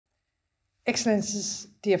Excellencies,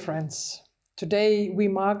 dear friends, today we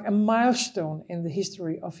mark a milestone in the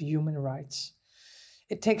history of human rights.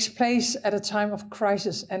 It takes place at a time of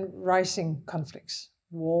crisis and rising conflicts,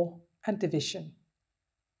 war and division.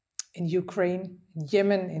 In Ukraine, in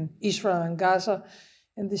Yemen, in Israel and Gaza,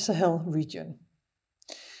 in the Sahel region.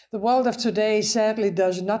 The world of today sadly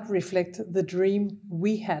does not reflect the dream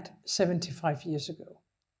we had 75 years ago.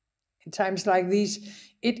 In times like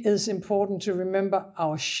these, it is important to remember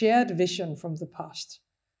our shared vision from the past,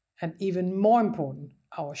 and even more important,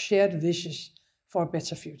 our shared visions for a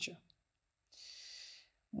better future.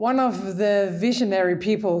 One of the visionary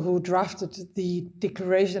people who drafted the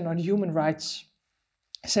Declaration on Human Rights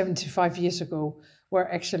 75 years ago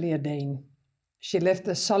were actually a Dane. She left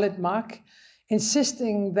a solid mark,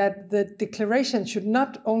 insisting that the declaration should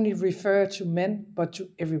not only refer to men, but to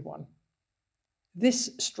everyone. This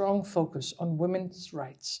strong focus on women's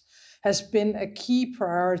rights has been a key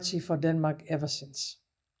priority for Denmark ever since.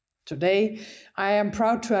 Today, I am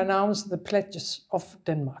proud to announce the pledges of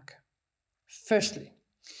Denmark. Firstly,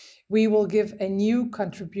 we will give a new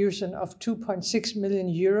contribution of 2.6 million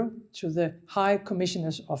euro to the High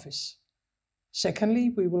Commissioner's Office.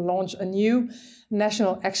 Secondly, we will launch a new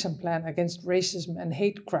national action plan against racism and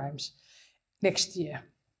hate crimes next year.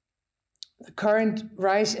 The current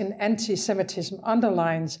rise in anti-Semitism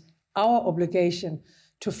underlines our obligation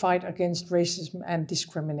to fight against racism and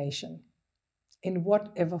discrimination, in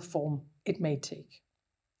whatever form it may take.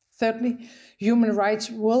 Thirdly, human rights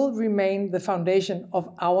will remain the foundation of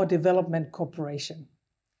our development cooperation.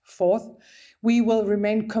 Fourth, we will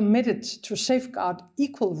remain committed to safeguard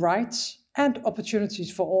equal rights and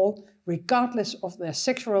opportunities for all, regardless of their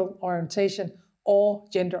sexual orientation or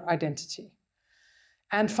gender identity.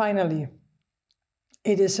 And finally,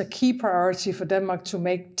 it is a key priority for Denmark to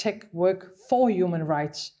make tech work for human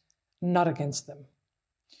rights, not against them.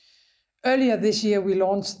 Earlier this year, we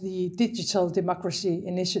launched the Digital Democracy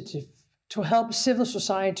Initiative to help civil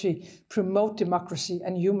society promote democracy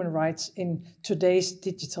and human rights in today's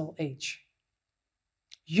digital age.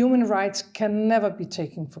 Human rights can never be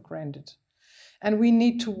taken for granted, and we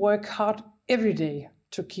need to work hard every day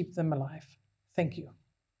to keep them alive. Thank you.